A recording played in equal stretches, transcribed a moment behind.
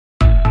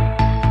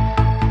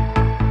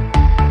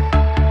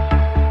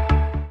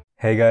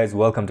Hey guys,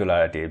 welcome to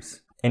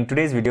Laratips. In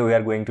today's video, we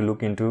are going to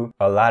look into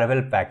a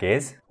Laravel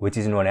package which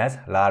is known as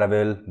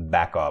Laravel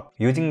Backup.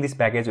 Using this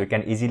package, we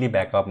can easily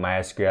back up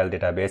MySQL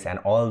database and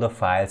all the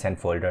files and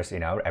folders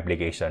in our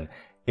application.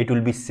 It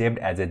will be saved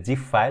as a zip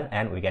file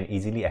and we can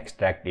easily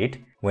extract it.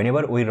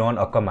 Whenever we run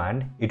a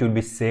command, it will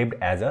be saved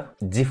as a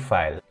zip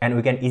file and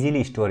we can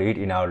easily store it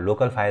in our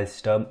local file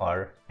system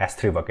or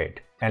S3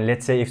 bucket. And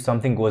let's say if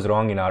something goes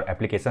wrong in our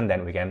application,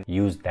 then we can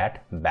use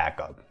that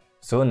backup.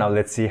 So now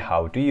let's see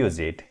how to use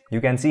it.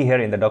 You can see here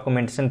in the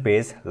documentation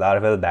page,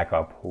 Laravel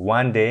Backup.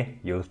 One day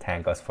you'll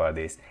thank us for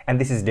this. And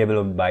this is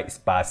developed by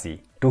Spatie,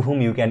 to whom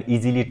you can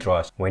easily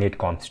trust when it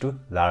comes to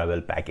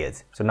Laravel package.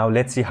 So now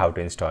let's see how to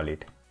install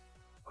it.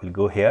 We'll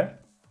go here.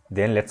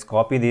 Then let's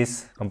copy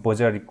this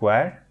composer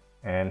required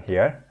and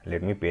here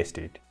let me paste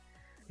it.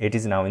 It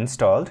is now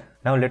installed.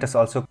 Now let us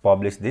also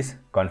publish this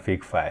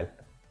config file.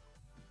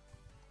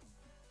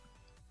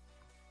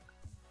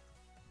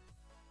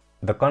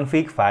 The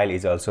config file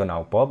is also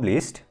now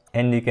published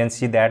and you can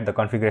see that the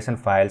configuration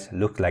files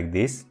look like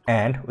this,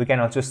 and we can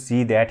also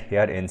see that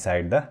here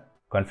inside the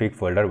config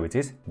folder, which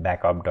is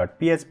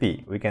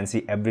backup.php. We can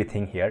see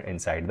everything here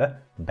inside the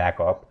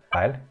backup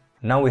file.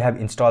 Now we have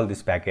installed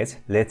this package.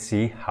 Let's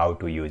see how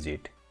to use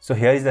it. So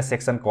here is the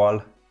section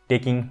called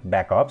taking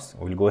backups.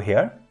 We'll go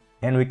here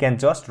and we can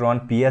just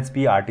run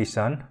php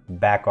artisan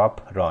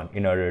backup run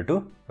in order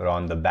to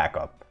run the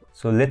backup.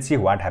 So let's see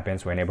what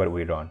happens whenever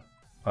we run.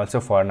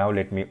 Also for now,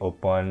 let me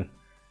open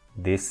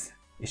this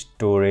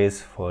storage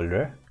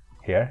folder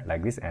here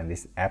like this and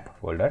this app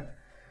folder.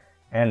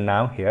 And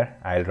now here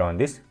I'll run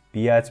this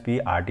php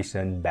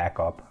artisan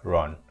backup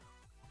run.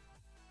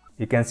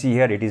 You can see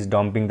here it is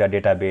dumping the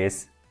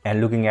database and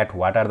looking at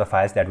what are the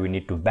files that we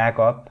need to back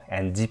up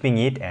and zipping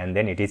it, and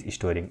then it is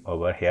storing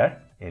over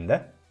here in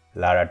the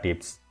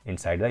Laratips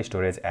inside the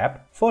storage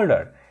app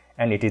folder.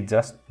 And it is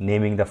just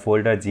naming the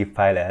folder zip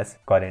file as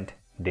current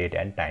date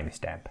and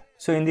timestamp.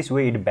 So in this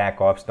way it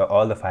backups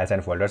all the files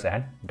and folders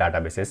and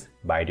databases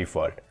by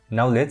default.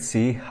 Now let's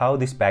see how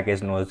this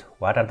package knows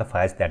what are the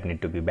files that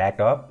need to be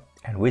backed up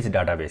and which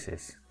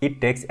databases.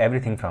 It takes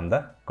everything from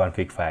the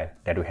config file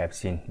that we have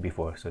seen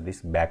before. So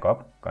this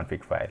backup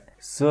config file.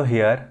 So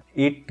here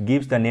it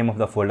gives the name of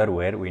the folder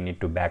where we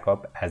need to back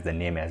up as the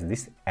name as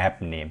this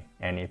app name.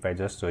 And if I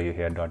just show you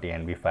here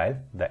 .env file,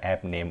 the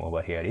app name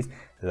over here is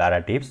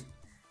Laratips.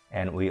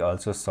 And we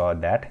also saw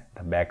that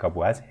the backup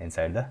was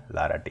inside the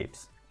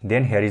Laratips.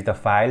 Then here is the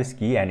files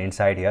key, and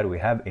inside here we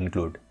have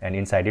include, and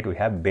inside it we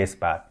have base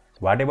path.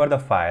 Whatever the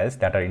files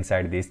that are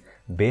inside this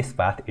base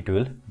path, it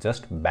will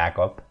just back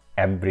up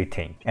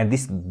everything. And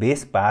this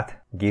base path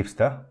gives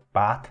the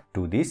path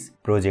to this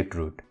project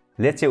root.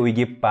 Let's say we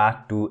give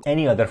path to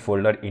any other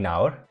folder in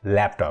our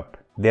laptop,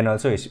 then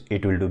also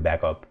it will do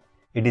backup.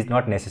 It is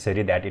not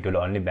necessary that it will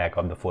only back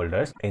up the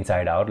folders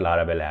inside our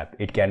Laravel app.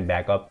 It can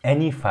back up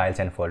any files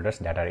and folders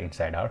that are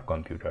inside our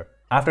computer.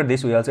 After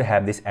this, we also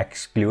have this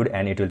exclude,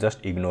 and it will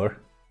just ignore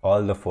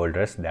all the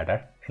folders that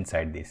are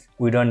inside this.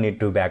 We don't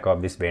need to back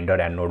up this vendor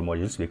and node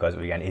modules because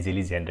we can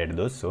easily generate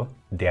those, so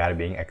they are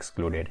being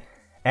excluded.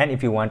 And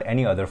if you want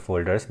any other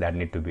folders that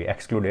need to be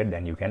excluded,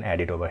 then you can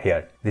add it over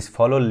here. This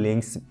follow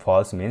links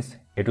false means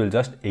it will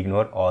just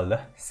ignore all the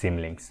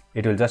symlinks.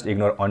 It will just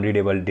ignore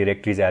unreadable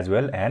directories as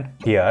well. And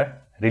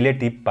here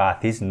relative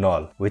path is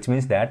null, which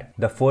means that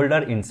the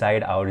folder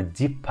inside our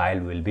zip file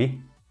will be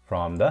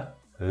from the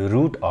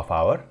root of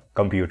our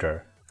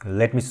computer.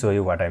 Let me show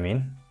you what I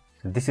mean.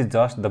 This is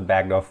just the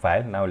backed up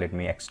file. Now let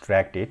me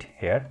extract it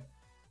here.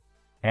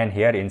 And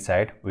here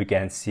inside we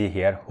can see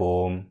here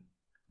home,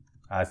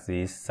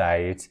 assist,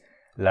 sites,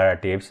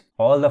 Laratips,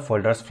 all the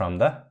folders from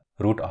the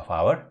root of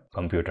our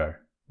computer.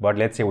 But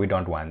let's say we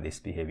don't want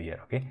this behavior,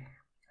 okay?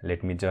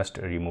 Let me just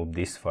remove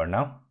this for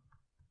now.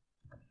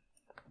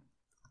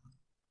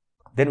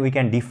 Then we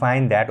can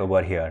define that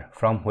over here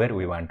from where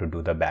we want to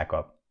do the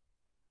backup.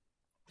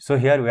 So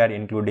here we are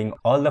including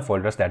all the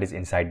folders that is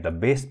inside the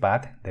base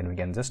path. Then we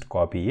can just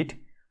copy it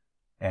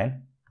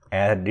and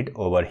add it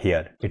over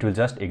here. It will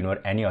just ignore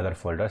any other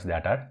folders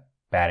that are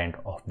parent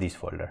of this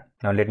folder.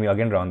 Now let me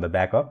again run the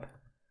backup.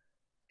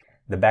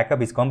 The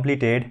backup is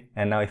completed,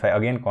 and now if I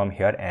again come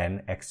here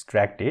and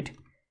extract it,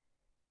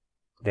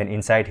 then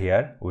inside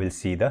here we'll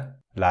see the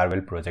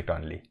Laravel project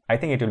only. I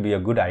think it will be a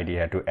good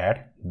idea to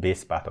add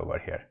base path over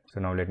here. So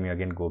now let me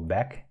again go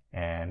back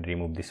and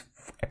remove this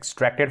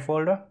extracted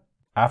folder.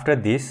 After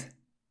this,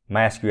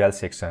 MySQL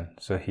section.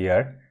 So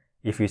here,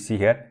 if you see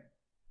here,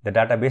 the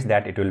database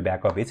that it will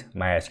back up is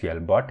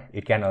MySQL, but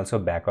it can also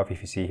back up,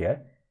 if you see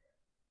here,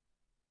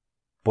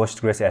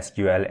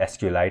 PostgreSQL,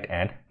 SQLite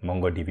and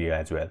MongoDB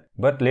as well.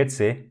 But let's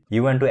say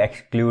you want to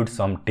exclude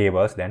some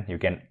tables, then you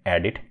can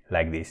add it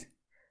like this.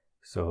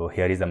 So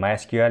here is the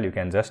MySQL, you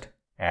can just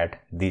add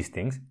these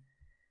things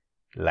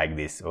like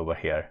this over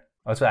here.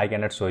 Also, I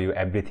cannot show you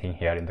everything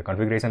here in the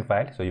configuration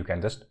file, so you can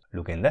just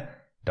look in the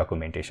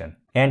documentation.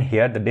 And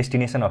here the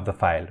destination of the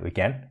file, we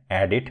can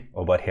add it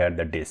over here,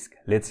 the disk.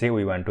 Let's say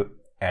we want to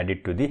add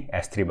it to the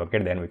S3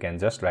 bucket, then we can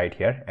just write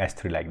here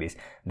S3 like this.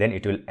 Then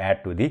it will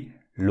add to the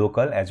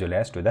local as well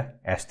as to the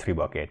S3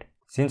 bucket.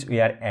 Since we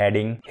are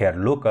adding here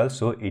local,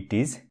 so it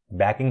is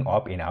backing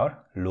up in our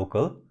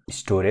local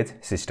storage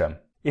system.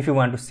 If you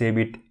want to save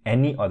it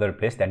any other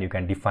place, then you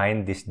can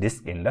define this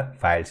disk in the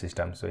file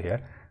system. So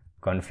here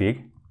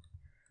config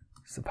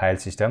file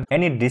system,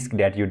 any disk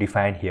that you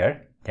define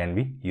here can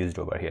be used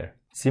over here.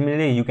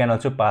 Similarly, you can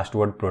also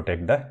password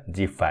protect the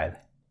zip file.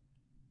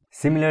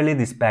 Similarly,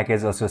 this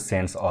package also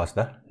sends us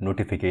the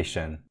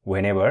notification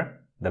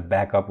whenever the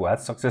backup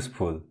was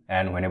successful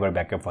and whenever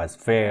backup was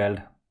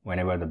failed.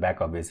 Whenever the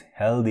backup is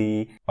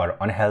healthy or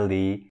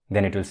unhealthy,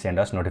 then it will send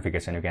us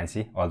notification. You can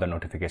see all the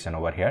notification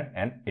over here,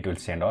 and it will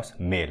send us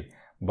mail.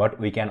 But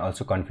we can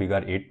also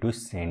configure it to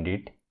send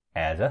it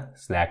as a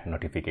Slack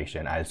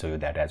notification. I'll show you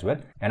that as well.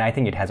 And I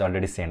think it has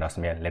already sent us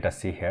mail. Let us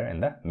see here in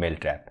the mail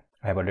tab.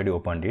 I have already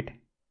opened it.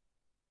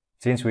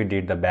 Since we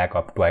did the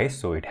backup twice,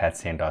 so it has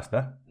sent us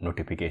the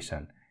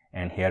notification.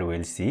 And here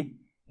we'll see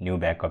new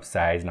backup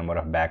size, number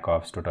of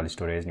backups, total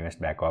storage,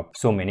 newest backup,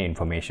 so many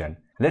information.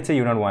 Let's say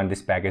you don't want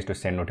this package to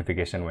send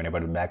notification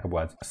whenever the backup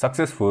was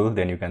successful,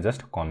 then you can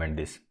just comment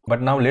this.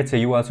 But now let's say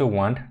you also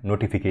want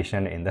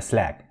notification in the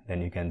Slack,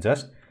 then you can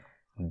just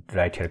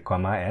write here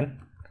comma and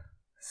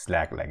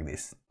Slack like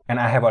this. And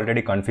I have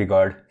already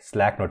configured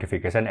Slack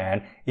notification,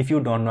 and if you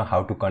don't know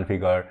how to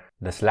configure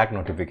the Slack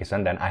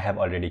notification, then I have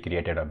already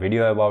created a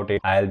video about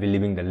it. I'll be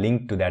leaving the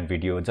link to that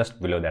video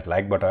just below that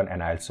like button,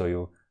 and I'll show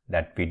you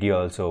that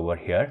video also over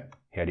here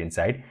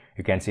inside.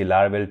 You can see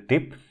Laravel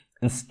tip,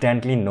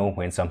 instantly know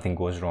when something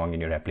goes wrong in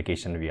your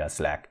application via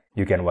Slack.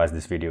 You can watch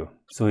this video.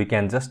 So you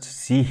can just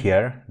see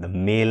here the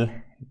mail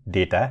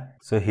data.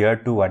 So here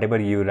to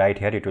whatever you write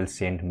here, it will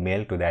send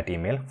mail to that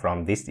email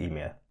from this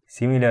email.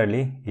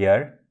 Similarly,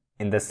 here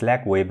in the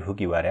Slack webhook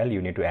URL,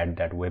 you need to add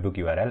that webhook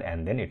URL,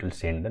 and then it will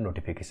send the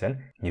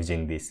notification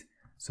using this.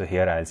 So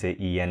here I'll say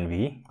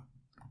env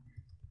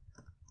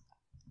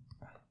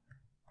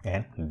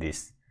and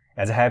this.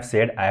 As I have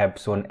said, I have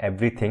shown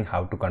everything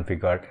how to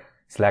configure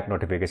Slack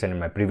notification in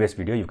my previous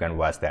video. You can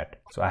watch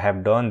that. So I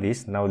have done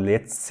this. Now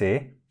let's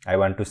say I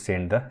want to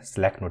send the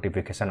Slack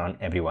notification on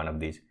every one of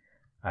these.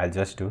 I'll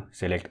just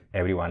select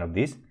every one of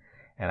these,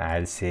 and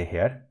I'll say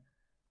here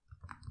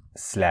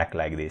Slack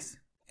like this.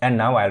 And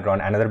now I'll run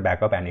another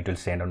backup, and it will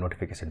send a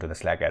notification to the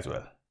Slack as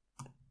well.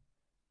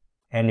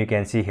 And you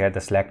can see here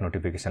the Slack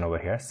notification over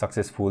here,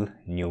 successful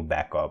new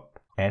backup.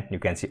 And you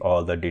can see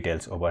all the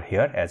details over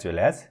here as well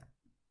as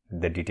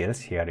the details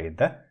here in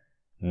the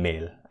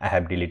mail. I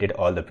have deleted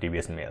all the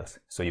previous mails,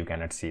 so you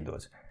cannot see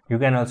those. You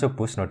can also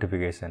push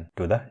notification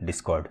to the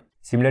Discord.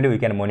 Similarly, we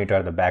can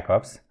monitor the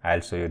backups. I'll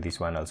show you this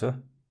one also,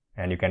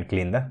 and you can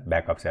clean the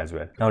backups as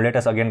well. Now let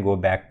us again go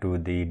back to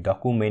the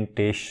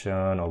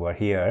documentation over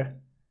here,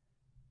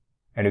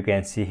 and you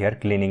can see here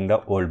cleaning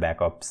the old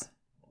backups.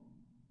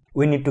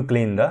 We need to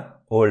clean the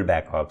old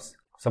backups.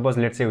 Suppose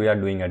let's say we are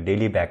doing a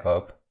daily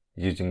backup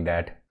using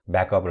that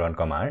backup run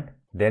command.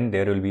 Then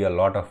there will be a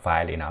lot of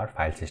file in our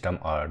file system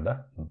or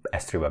the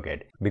S3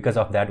 bucket. Because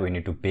of that, we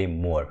need to pay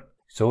more.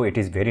 So it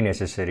is very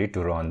necessary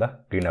to run the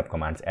cleanup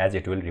commands, as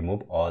it will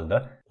remove all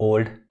the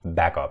old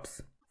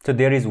backups. So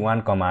there is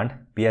one command,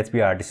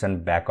 PHP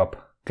artisan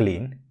backup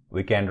clean.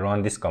 We can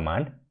run this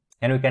command,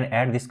 and we can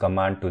add this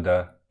command to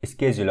the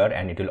scheduler,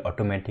 and it will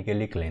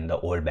automatically clean the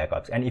old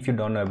backups. And if you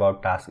don't know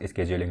about task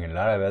scheduling in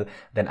Laravel,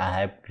 then I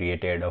have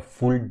created a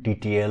full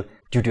detailed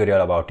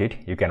tutorial about it.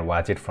 You can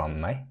watch it from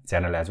my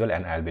channel as well,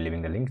 and I'll be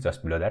leaving the link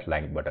just below that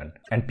like button.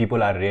 And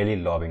people are really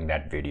loving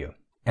that video.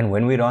 And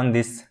when we run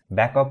this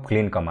backup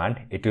clean command,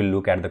 it will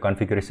look at the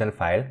configuration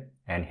file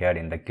and here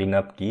in the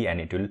cleanup key,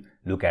 and it will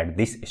look at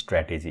this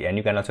strategy. And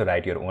you can also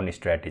write your own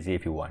strategy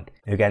if you want.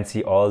 You can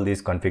see all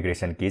these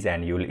configuration keys,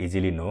 and you will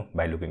easily know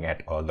by looking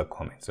at all the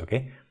comments.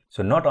 Okay.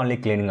 So not only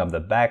cleaning up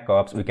the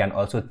backups, we can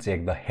also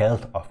check the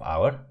health of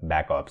our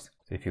backups.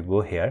 So if you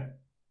go here,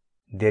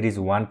 there is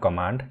one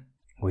command,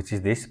 which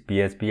is this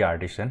PHP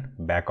artisan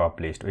backup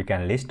list. We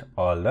can list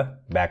all the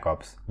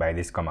backups by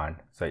this command.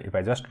 So if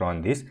I just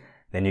run this,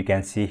 then you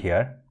can see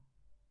here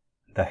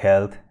the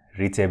health,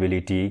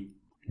 reachability,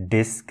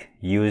 disk,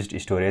 used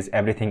storage,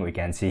 everything we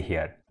can see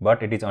here.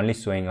 But it is only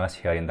showing us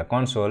here in the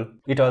console.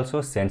 It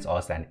also sends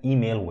us an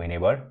email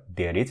whenever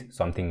there is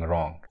something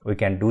wrong. We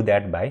can do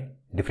that by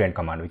different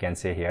command. We can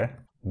say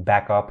here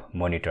backup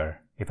monitor.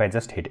 If I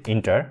just hit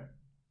enter,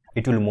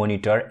 it will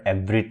monitor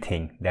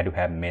everything that you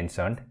have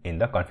mentioned in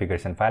the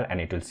configuration file, and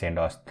it will send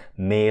us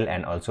mail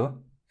and also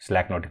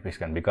Slack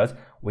notification, because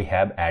we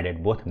have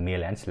added both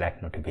mail and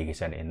Slack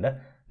notification in the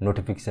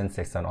notification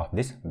section of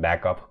this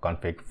backup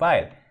config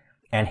file.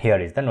 And here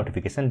is the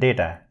notification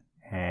data,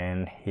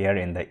 and here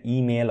in the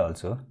email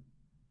also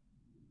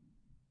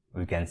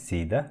we can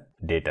see the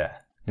data.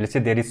 Let's say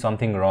there is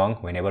something wrong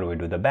whenever we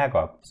do the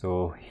backup.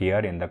 So here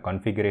in the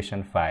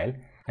configuration file,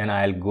 and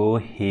I'll go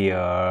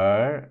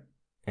here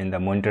in the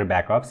monitor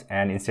backups,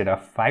 and instead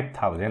of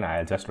 5000,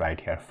 I'll just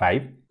write here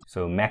 5.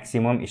 So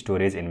maximum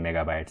storage in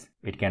megabytes,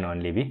 it can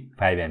only be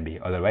 5 MB,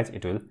 otherwise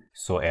it will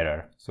show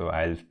error. So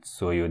I'll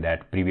show you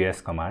that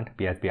previous command,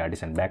 PHP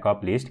artisan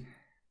backup list.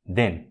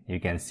 Then you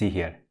can see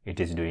here it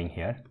is doing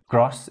here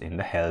cross in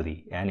the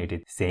healthy, and it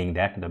is saying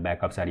that the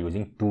backups are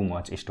using too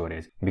much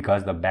storage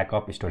because the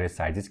backup storage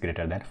size is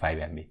greater than 5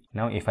 MB.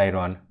 Now if I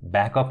run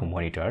backup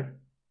monitor,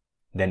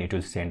 then it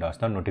will send us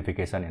the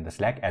notification in the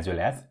Slack as well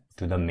as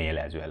to the mail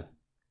as well.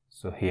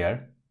 So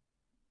here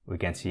we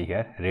can see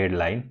here red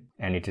line,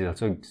 and it is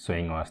also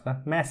showing us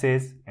the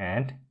message,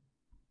 and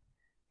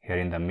here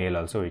in the mail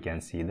also we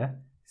can see the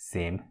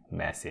same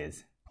message.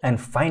 And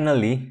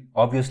finally,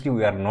 obviously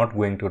we are not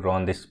going to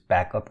run this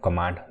backup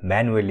command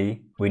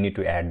manually. We need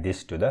to add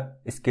this to the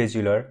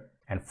scheduler,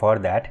 and for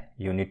that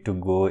you need to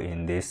go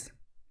in this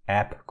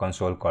app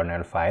console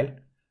kernel file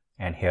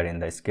and here in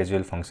the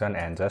schedule function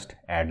and just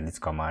add this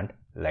command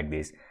like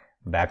this: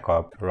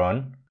 backup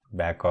run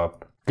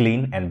backup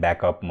clean and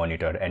backup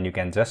monitor, and you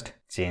can just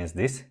change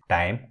this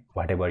time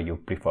whatever you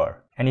prefer.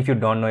 And if you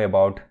don't know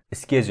about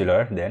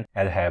scheduler, then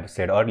as I have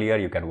said earlier,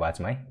 you can watch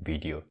my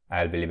video.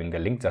 I'll be leaving the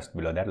link just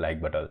below that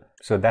like button.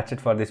 So that's it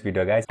for this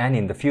video guys, and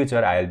in the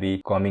future I'll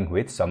be coming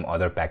with some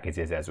other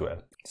packages as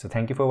well. So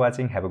thank you for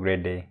watching. Have a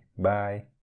great day. Bye.